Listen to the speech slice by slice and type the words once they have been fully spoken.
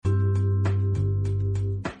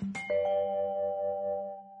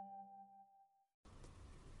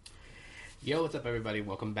Yo, what's up, everybody?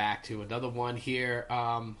 Welcome back to another one here.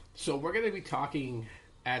 So we're going to be talking,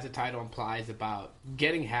 as the title implies, about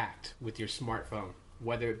getting hacked with your smartphone,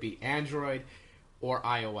 whether it be Android or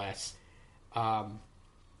iOS. Um,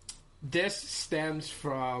 this stems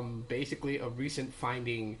from basically a recent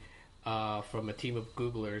finding from a team of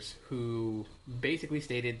Googlers who basically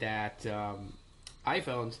stated that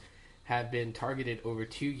iPhones have been targeted over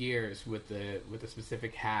 2 years with a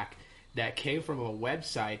specific hack that came from a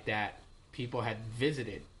website that people had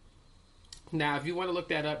visited. Now, if you want to look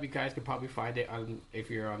that up, you guys can probably find it on, if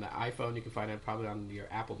you're on the iPhone, you can find it probably on your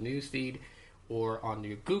Apple News feed or on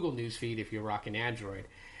your Google News feed if you're rocking Android.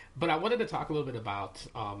 But I wanted to talk a little bit about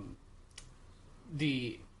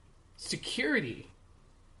the security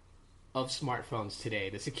of smartphones today,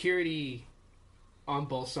 the security on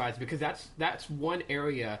both sides, because that's one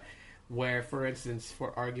area where, for instance,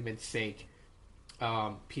 for argument's sake,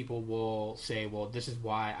 people will say, well, this is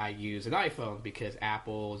why I use an iPhone, because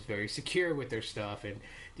Apple is very secure with their stuff, and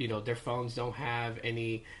their phones don't have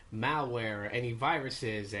any malware or any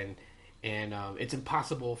viruses, and it's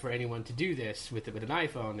impossible for anyone to do this with an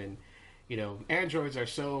iPhone. And Androids are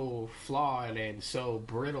so flawed and so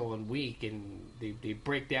brittle and weak, and they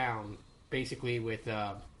break down basically with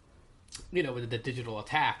with the digital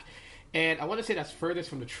attack. And I want to say that's furthest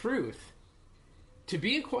from the truth. To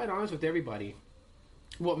be quite honest with everybody,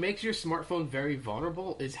 what makes your smartphone very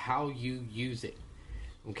vulnerable is how you use it.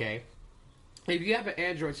 Okay? If you have an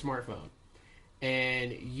Android smartphone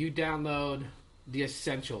and you download the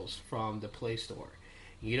essentials from the Play Store,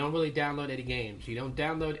 you don't really download any games, you don't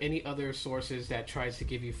download any other sources that tries to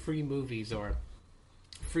give you free movies or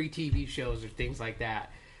free TV shows or things like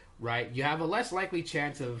that, right? You have a less likely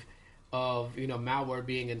chance of malware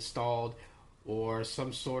being installed or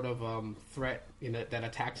some sort of threat that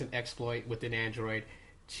attacks an exploit within Android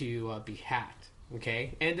to be hacked.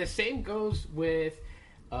 Okay, and the same goes with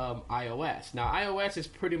iOS. Now, iOS is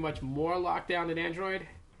pretty much more locked down than Android,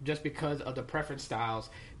 just because of the preference styles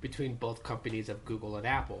between both companies of Google and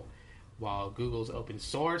Apple. While Google's open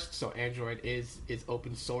sourced, so Android is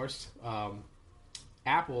open source.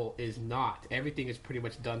 Apple is not. Everything is pretty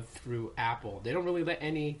much done through Apple. They don't really let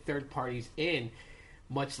any third parties in,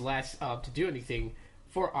 much less to do anything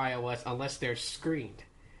for iOS unless they're screened.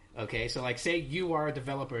 Okay, so like say you are a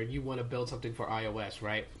developer and you want to build something for iOS,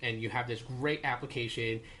 right? And you have this great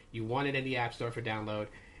application, you want it in the App Store for download.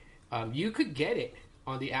 You could get it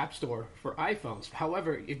on the App Store for iPhones.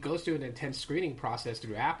 However, it goes through an intense screening process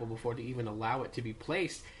through Apple before they even allow it to be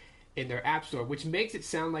placed in their App Store, which makes it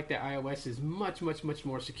sound like that iOS is much, much, much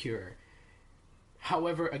more secure.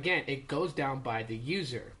 However, again, it goes down by the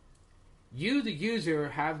user. You, the user,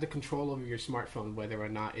 have the control over your smartphone, whether or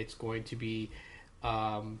not it's going to be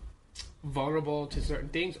vulnerable to certain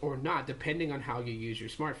things or not, depending on how you use your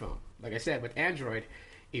smartphone. Like I said, with Android,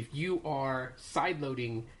 if you are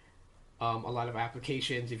sideloading a lot of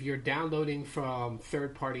applications, if you're downloading from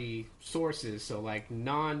third-party sources, so like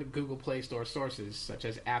non-Google Play Store sources, such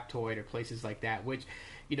as Aptoide or places like that, which,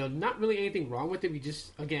 not really anything wrong with it. We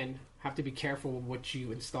just, again, have to be careful with what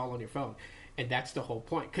you install on your phone. And that's the whole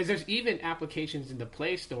point. Because there's even applications in the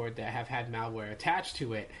Play Store that have had malware attached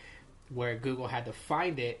to it, where Google had to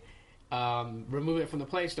find it, remove it from the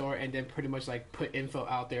Play Store, and then pretty much like put info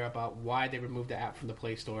out there about why they removed the app from the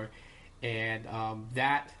Play Store. And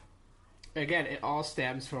that, again, it all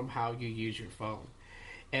stems from how you use your phone.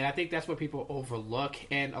 And I think that's what people overlook,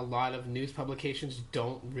 and a lot of news publications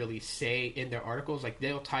don't really say in their articles. Like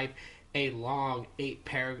they'll type a long eight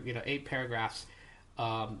paragraphs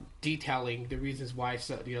detailing the reasons why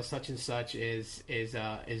such and such is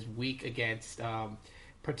weak against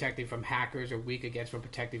protecting from hackers, or weak against from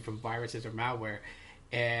protecting from viruses or malware.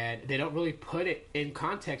 And they don't really put it in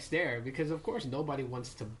context there, because of course no one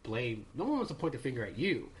wants to point the finger at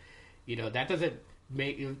you. That doesn't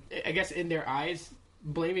make, I guess in their eyes,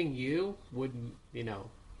 blaming you would,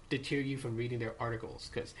 deter you from reading their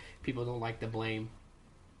articles, because people don't like the blame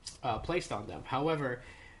placed on them. However,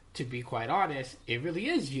 to be quite honest, it really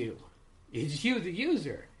is you. It's you, the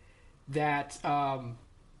user, that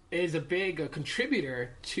is a big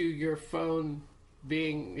contributor to your phone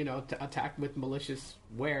being, attacked with malicious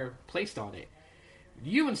ware placed on it.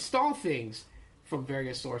 You install things from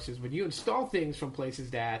various sources. When you install things from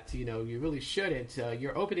places that, you really shouldn't,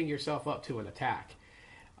 you're opening yourself up to an attack.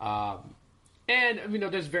 And,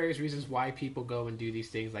 there's various reasons why people go and do these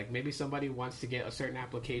things. Like maybe somebody wants to get a certain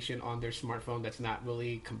application on their smartphone that's not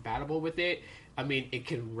really compatible with it. It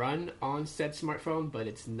can run on said smartphone, but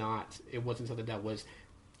it wasn't something that was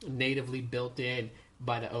natively built in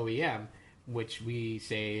by the OEM, which we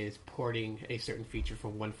say is porting a certain feature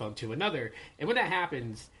from one phone to another. And when that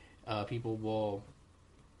happens, People will,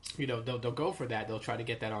 they'll go for that. They'll try to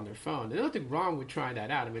get that on their phone. There's nothing wrong with trying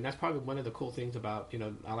that out. I mean, that's probably one of the cool things about,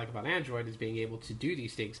 I like about Android is being able to do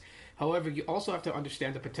these things. However, you also have to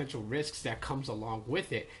understand the potential risks that comes along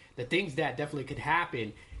with it. The things that definitely could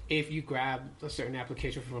happen if you grab a certain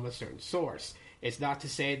application from a certain source. It's not to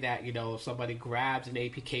say that, if somebody grabs an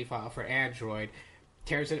APK file for Android,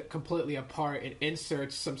 tears it completely apart and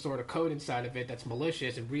inserts some sort of code inside of it that's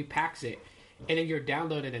malicious and repacks it, and then you're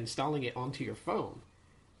downloading and installing it onto your phone.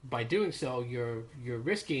 By doing so, you're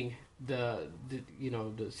risking the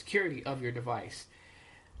security of your device.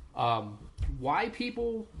 Why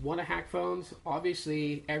people want to hack phones?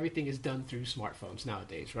 Obviously, everything is done through smartphones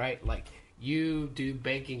nowadays, right? Like, you do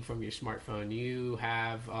banking from your smartphone. You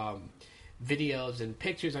have videos and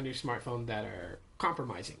pictures on your smartphone that are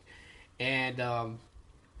compromising. And,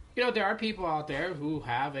 there are people out there who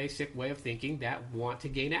have a sick way of thinking that want to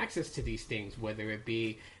gain access to these things, whether it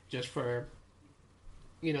be just for,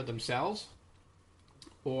 themselves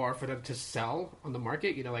or for them to sell on the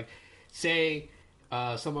market. Like, say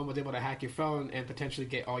someone was able to hack your phone and potentially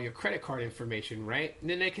get all your credit card information, right? And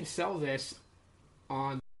then they can sell this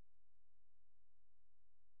on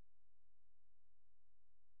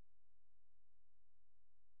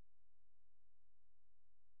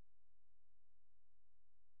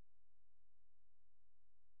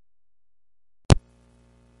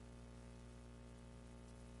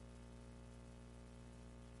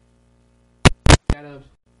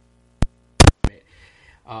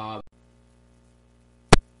um,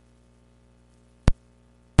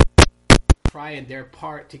 trying their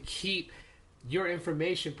part to keep your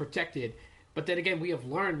information protected. But then again, we have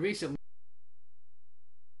learned recently